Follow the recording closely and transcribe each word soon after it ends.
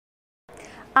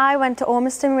I went to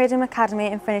Ormiston Meridian Academy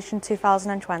and finished in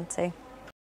 2020.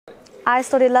 I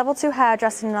studied level 2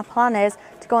 hairdressing and my plan is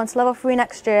to go on to level 3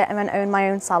 next year and then own my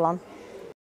own salon.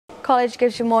 College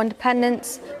gives you more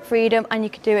independence, freedom, and you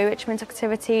can do enrichment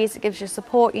activities. It gives you the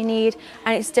support you need,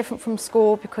 and it's different from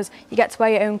school because you get to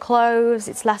wear your own clothes,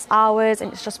 it's less hours,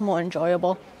 and it's just more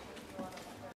enjoyable.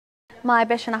 My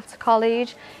ambition after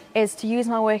college is to use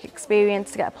my work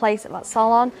experience to get a place at that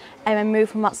salon and then move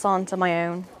from that salon to my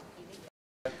own.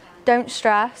 Don't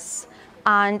stress,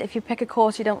 and if you pick a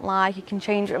course you don't like, you can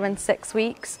change it within 6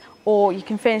 weeks, or you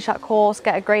can finish that course,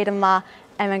 get a grade in that,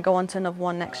 and then go on to another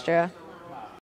one next year.